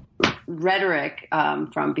rhetoric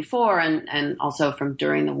from before and also from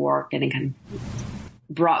during the war getting kind of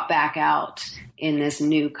brought back out in this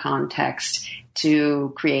new context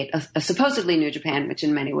to create a supposedly new Japan, which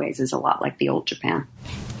in many ways is a lot like the old Japan.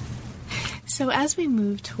 So as we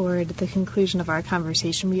move toward the conclusion of our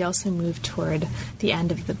conversation, we also move toward the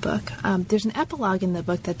end of the book. There's an epilogue in the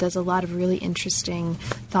book that does a lot of really interesting,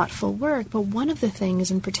 thoughtful work, but one of the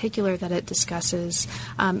things in particular that it discusses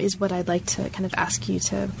is what I'd like to kind of ask you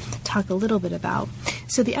to talk a little bit about.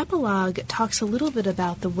 So the epilogue talks a little bit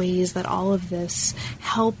about the ways that all of this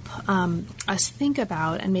help us think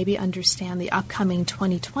about and maybe understand the upcoming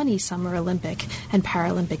 2020 Summer Olympic and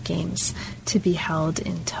Paralympic Games to be held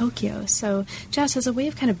in Tokyo. So Jess, as a way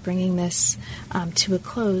of kind of bringing this to a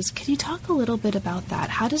close, could you talk a little bit about that?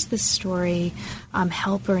 How does this story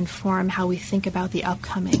help or inform how we think about the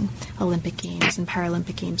upcoming Olympic Games and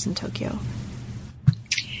Paralympic Games in Tokyo?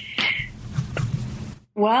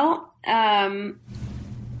 Well,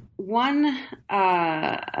 one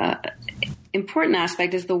important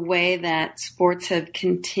aspect is the way that sports have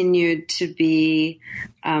continued to be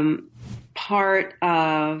part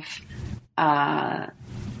of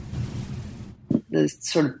the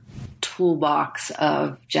sort of toolbox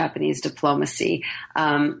of Japanese diplomacy.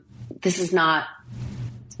 This is not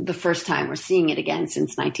the first time we're seeing it again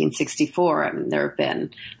since 1964. I mean, there have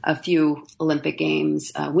been a few Olympic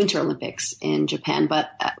Games, Winter Olympics in Japan, but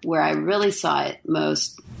where I really saw it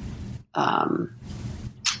most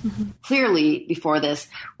clearly before this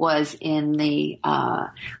was in the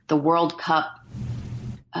World Cup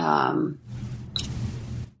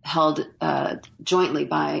held jointly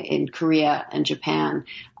in Korea and Japan.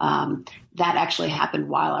 That actually happened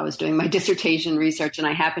while I was doing my dissertation research, and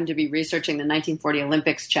I happened to be researching the 1940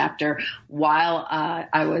 Olympics chapter while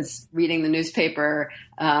I was reading the newspaper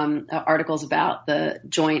articles about the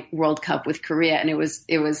joint World Cup with Korea, and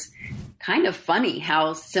it was kind of funny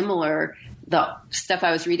how similar the stuff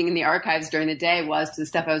I was reading in the archives during the day was to the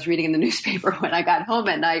stuff I was reading in the newspaper when I got home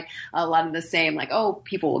at night. A lot of the same, like, oh,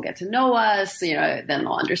 people will get to know us, then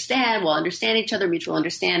we'll understand each other, mutual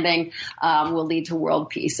understanding will lead to world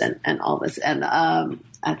peace and all this. And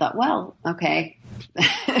I thought, well, okay,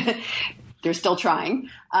 they're still trying.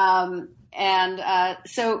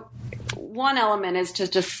 So one element is to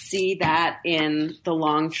just see that in the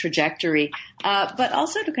long trajectory, but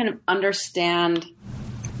also to kind of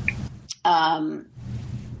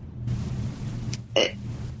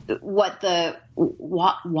why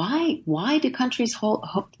do countries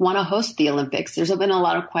want to host the Olympics? There's been a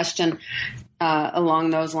lot of question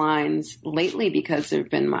along those lines lately, because there have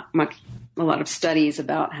been a lot of studies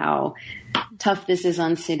about how tough this is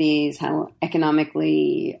on cities, how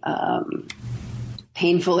economically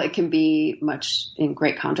painful it can be, much in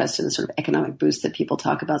great contrast to the sort of economic boost that people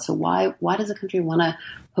talk about. So why does a country want to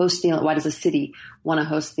host why does a city want to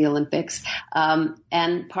host the Olympics?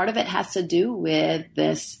 And part of it has to do with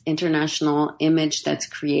this international image that's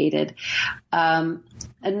created.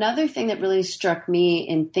 Another thing that really struck me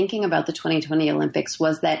in thinking about the 2020 Olympics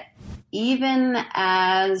was that even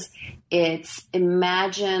as it's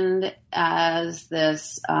imagined as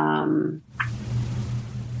this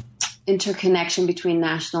interconnection between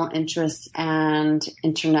national interests and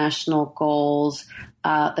international goals,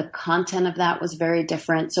 the content of that was very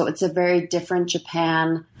different. So it's a very different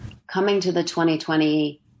Japan coming to the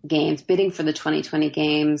 2020 Games, bidding for the 2020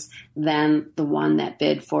 Games, than the one that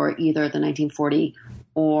bid for either the 1940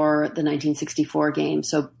 or the 1964 Games.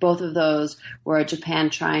 So both of those were Japan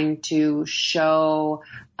trying to show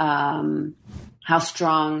how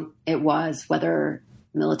strong it was, whether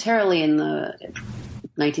militarily in the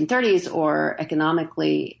 1930s or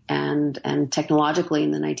economically and technologically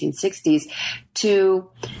in the 1960s, to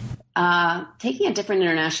taking a different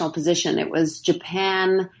international position. It was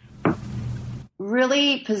Japan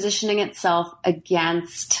really positioning itself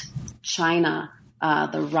against China,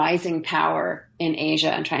 the rising power in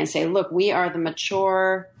Asia, and trying to say, look, we are the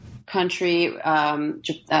mature country.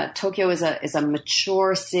 Tokyo is a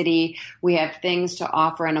mature city. We have things to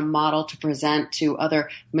offer and a model to present to other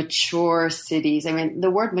mature cities. I mean, the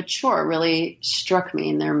word mature really struck me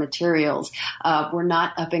in their materials. We're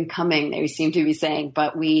not up and coming, they seem to be saying,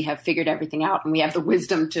 but we have figured everything out and we have the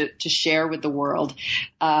wisdom to share with the world.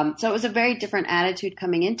 So it was a very different attitude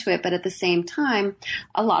coming into it, but at the same time,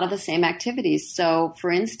 a lot of the same activities. So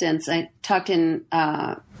for instance, I talked in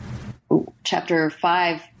chapter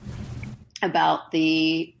 5 about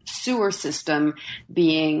the sewer system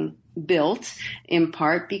being built, in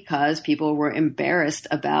part because people were embarrassed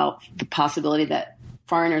about the possibility that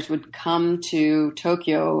foreigners would come to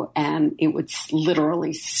Tokyo and it would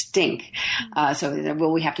literally stink. So they said,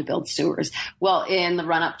 well, we have to build sewers. Well, in the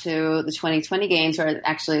run up to the 2020 Games, or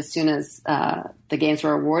actually as soon as the Games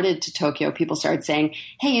were awarded to Tokyo, people started saying,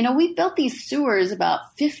 hey, we built these sewers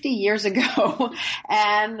about 50 years ago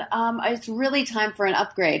and it's really time for an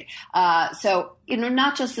upgrade. So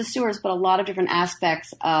not just the sewers, but a lot of different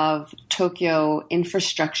aspects of Tokyo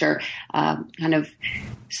infrastructure kind of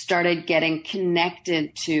started getting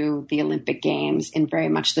connected to the Olympic Games in very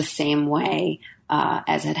much the same way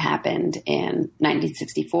as had happened in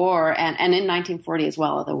 1964 and in 1940 as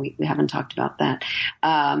well, although we haven't talked about that.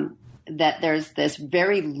 That there's this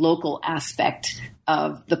very local aspect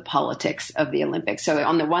of the politics of the Olympics. So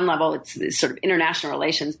on the one level, it's this sort of international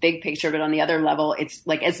relations, big picture, but on the other level, it's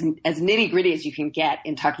like as nitty gritty as you can get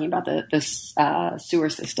in talking about the sewer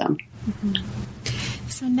system. Mm-hmm.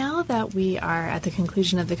 So now that we are at the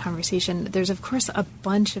conclusion of the conversation, there's, of course, a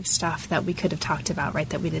bunch of stuff that we could have talked about, right,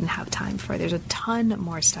 that we didn't have time for. There's a ton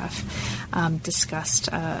more stuff discussed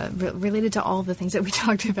related to all of the things that we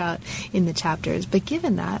talked about in the chapters. But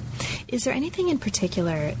given that, is there anything in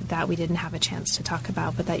particular that we didn't have a chance to talk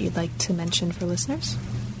about, but that you'd like to mention for listeners?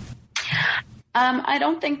 I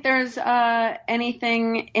don't think there's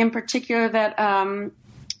anything in particular that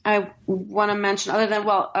I want to mention, other than,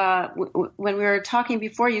 when we were talking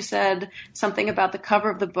before, you said something about the cover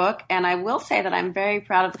of the book, and I will say that I'm very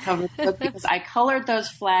proud of the cover of the book because I colored those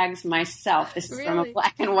flags myself. This is from a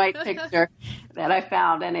black and white picture that I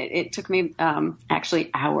found, and it took me actually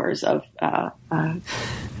hours of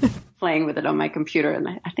playing with it on my computer, and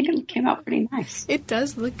I think it came out pretty nice. It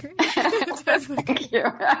does look great. Thank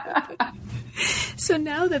you. So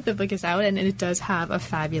now that the book is out and it does have a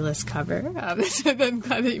fabulous cover, so I'm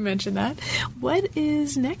glad that you mentioned that. What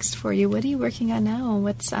is next for you? What are you working on now?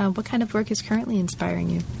 What kind of work is currently inspiring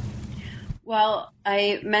you? Well,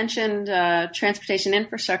 I mentioned transportation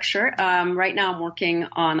infrastructure. Right now I'm working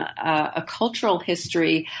on a cultural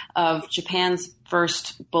history of Japan's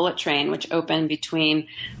first bullet train, which opened between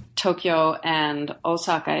Tokyo and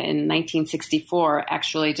Osaka in 1964,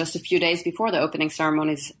 actually just a few days before the opening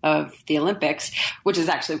ceremonies of the Olympics, which is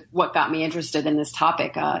actually what got me interested in this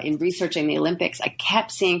topic. In researching the Olympics, I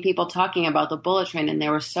kept seeing people talking about the bullet train, and they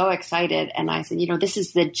were so excited. And I said, this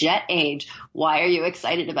is the jet age. Why are you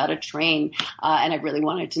excited about a train? And I really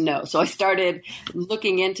wanted to know. So I started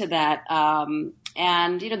looking into that.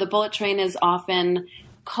 And the bullet train is often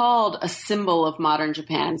called a symbol of modern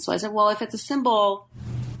Japan. So I said, well, if it's a symbol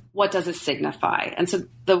what does it signify? And so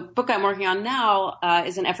the book I'm working on now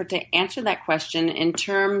is an effort to answer that question in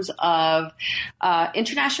terms of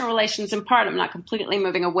international relations in part. I'm not completely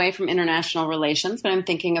moving away from international relations, but I'm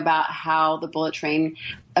thinking about how the bullet train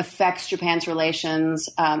affects Japan's relations,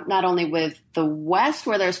 not only with the West,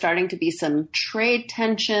 where there's starting to be some trade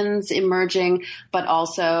tensions emerging, but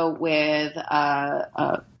also with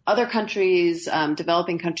other countries,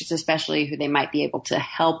 developing countries especially, who they might be able to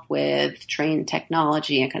help with train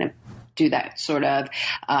technology and kind of do that sort of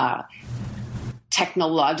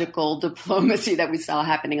technological diplomacy that we saw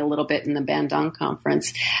happening a little bit in the Bandung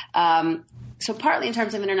Conference. So partly in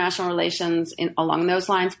terms of international relations along those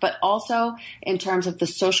lines, but also in terms of the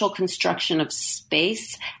social construction of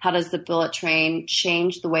space. How does the bullet train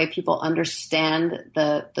change the way people understand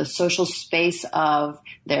the social space of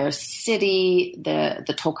their city,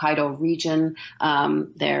 the Tokaido region,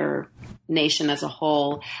 their nation as a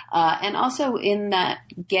whole, and also in that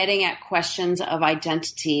getting at questions of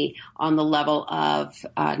identity on the level of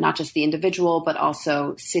not just the individual, but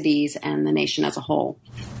also cities and the nation as a whole.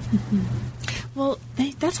 Mm-hmm. Well,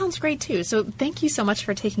 that sounds great, too. So thank you so much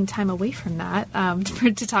for taking time away from that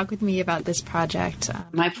to talk with me about this project.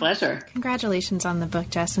 My pleasure. Congratulations on the book,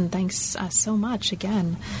 Jess, and thanks so much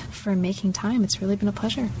again for making time. It's really been a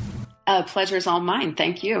pleasure. Pleasure is all mine.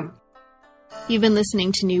 Thank you. You've been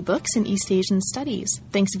listening to New Books in East Asian Studies.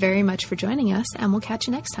 Thanks very much for joining us, and we'll catch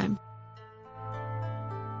you next time.